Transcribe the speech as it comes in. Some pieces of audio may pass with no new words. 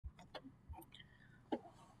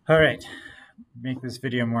All right, make this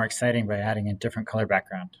video more exciting by adding a different color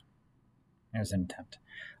background. There's an attempt.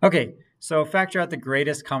 Okay, so factor out the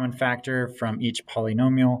greatest common factor from each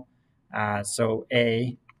polynomial. So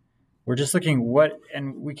A, we're just looking what,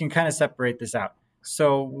 and we can kind of separate this out.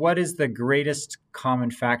 So what is the greatest common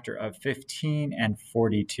factor of 15 and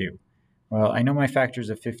 42? Well, I know my factors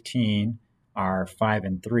of 15 are 5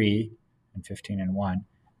 and 3, and 15 and 1.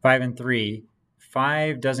 5 and 3.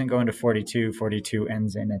 5 doesn't go into 42. 42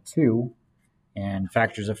 ends in a 2. And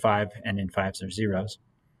factors of 5 end in 5s or zeros.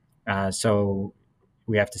 So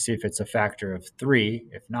we have to see if it's a factor of 3.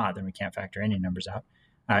 If not, then we can't factor any numbers out.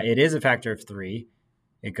 It is a factor of 3.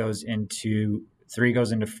 It goes into 3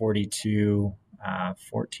 goes into 42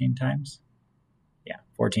 14 times. Yeah,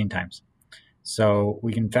 14 times. So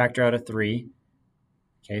we can factor out a 3.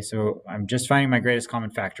 Okay, so I'm just finding my greatest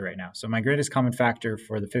common factor right now. So my greatest common factor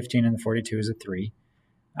for the 15 and the 42 is a 3.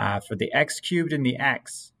 For the x cubed and the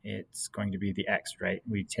x, it's going to be the x, right?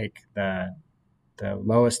 We take the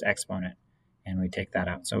lowest exponent and we take that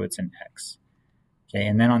out, so it's an x. Okay,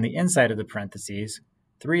 and then on the inside of the parentheses,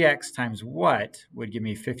 3x times what would give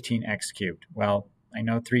me 15x cubed? Well, I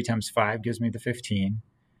know 3 times 5 gives me the 15,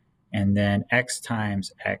 and then x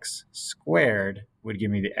times x squared would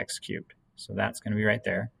give me the x cubed. So that's going to be right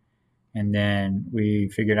there. And then we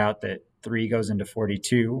figured out that 3 goes into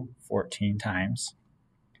 42 14 times.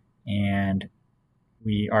 And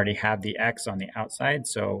we already have the x on the outside,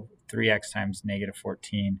 so 3x times negative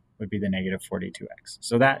 14 would be the negative 42x.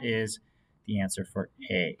 So that is the answer for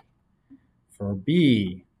A. For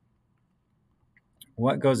B,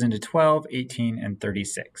 what goes into 12, 18, and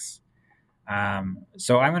 36?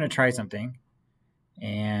 So I'm going to try something,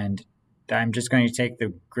 and I'm just going to take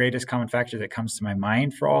the greatest common factor that comes to my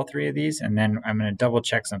mind for all three of these, and then I'm going to double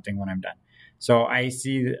check something when I'm done. So I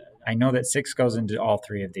know that 6 goes into all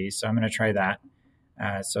three of these, so I'm going to try that.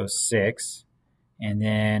 So 6, and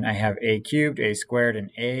then I have a cubed, a squared,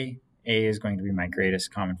 and a. A is going to be my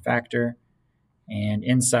greatest common factor. And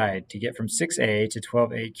inside, to get from 6a to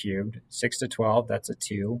 12a cubed, 6 to 12, that's a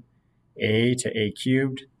 2. A to a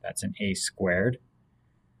cubed, that's an a squared.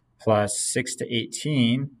 Plus 6 to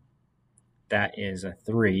 18, that is a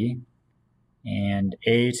 3. And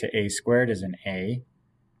a to a squared is an a.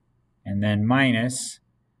 And then minus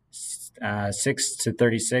 6 to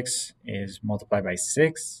 36 is multiplied by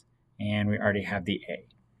 6, and we already have the a.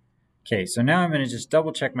 Okay, so now I'm going to just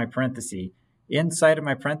double check my parenthesis. Inside of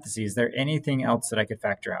my parentheses, is there anything else that I could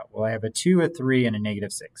factor out? Well, I have a 2, a 3, and a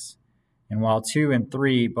negative 6. And while 2 and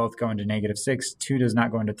 3 both go into negative 6, 2 does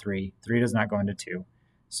not go into 3. 3 does not go into 2.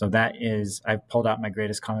 So that is, I've pulled out my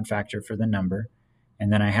greatest common factor for the number.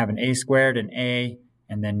 And then I have an a squared, an a,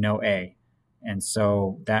 and then no a. And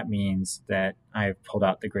so that means that I've pulled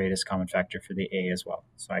out the greatest common factor for the a as well.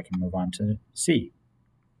 So I can move on to C.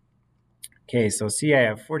 Okay, so C, I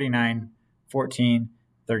have 49, 14,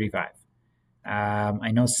 35.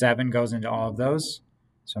 I know 7 goes into all of those,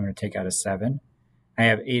 so I'm going to take out a 7. I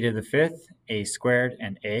have a to the 5th, a squared,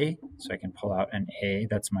 and a, so I can pull out an a.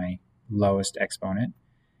 That's my lowest exponent.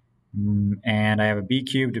 And I have a b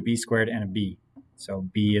cubed, a b squared, and a b. So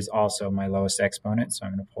b is also my lowest exponent, so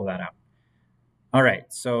I'm going to pull that out. All right,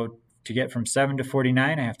 so to get from 7 to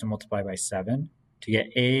 49, I have to multiply by 7. To get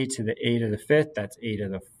a to the 5th, that's a to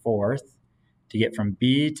the 4th. To get from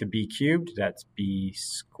b to b cubed, that's b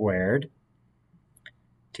squared.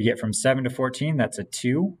 To get from 7 to 14, that's a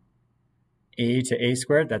 2. A to a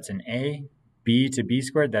squared, that's an a. B to b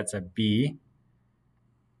squared, that's a b.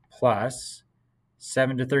 Plus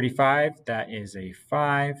 7 to 35, that is a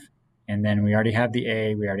 5. And then we already have the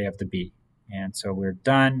a, we already have the b. And so we're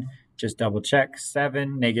done. Just double check.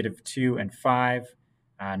 7, negative 2, and 5.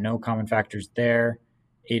 No common factors there.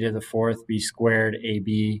 A to the 4th, b squared,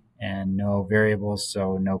 ab, and no variables,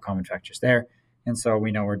 so no common factors there. And so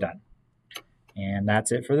we know we're done. And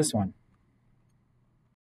that's it for this one.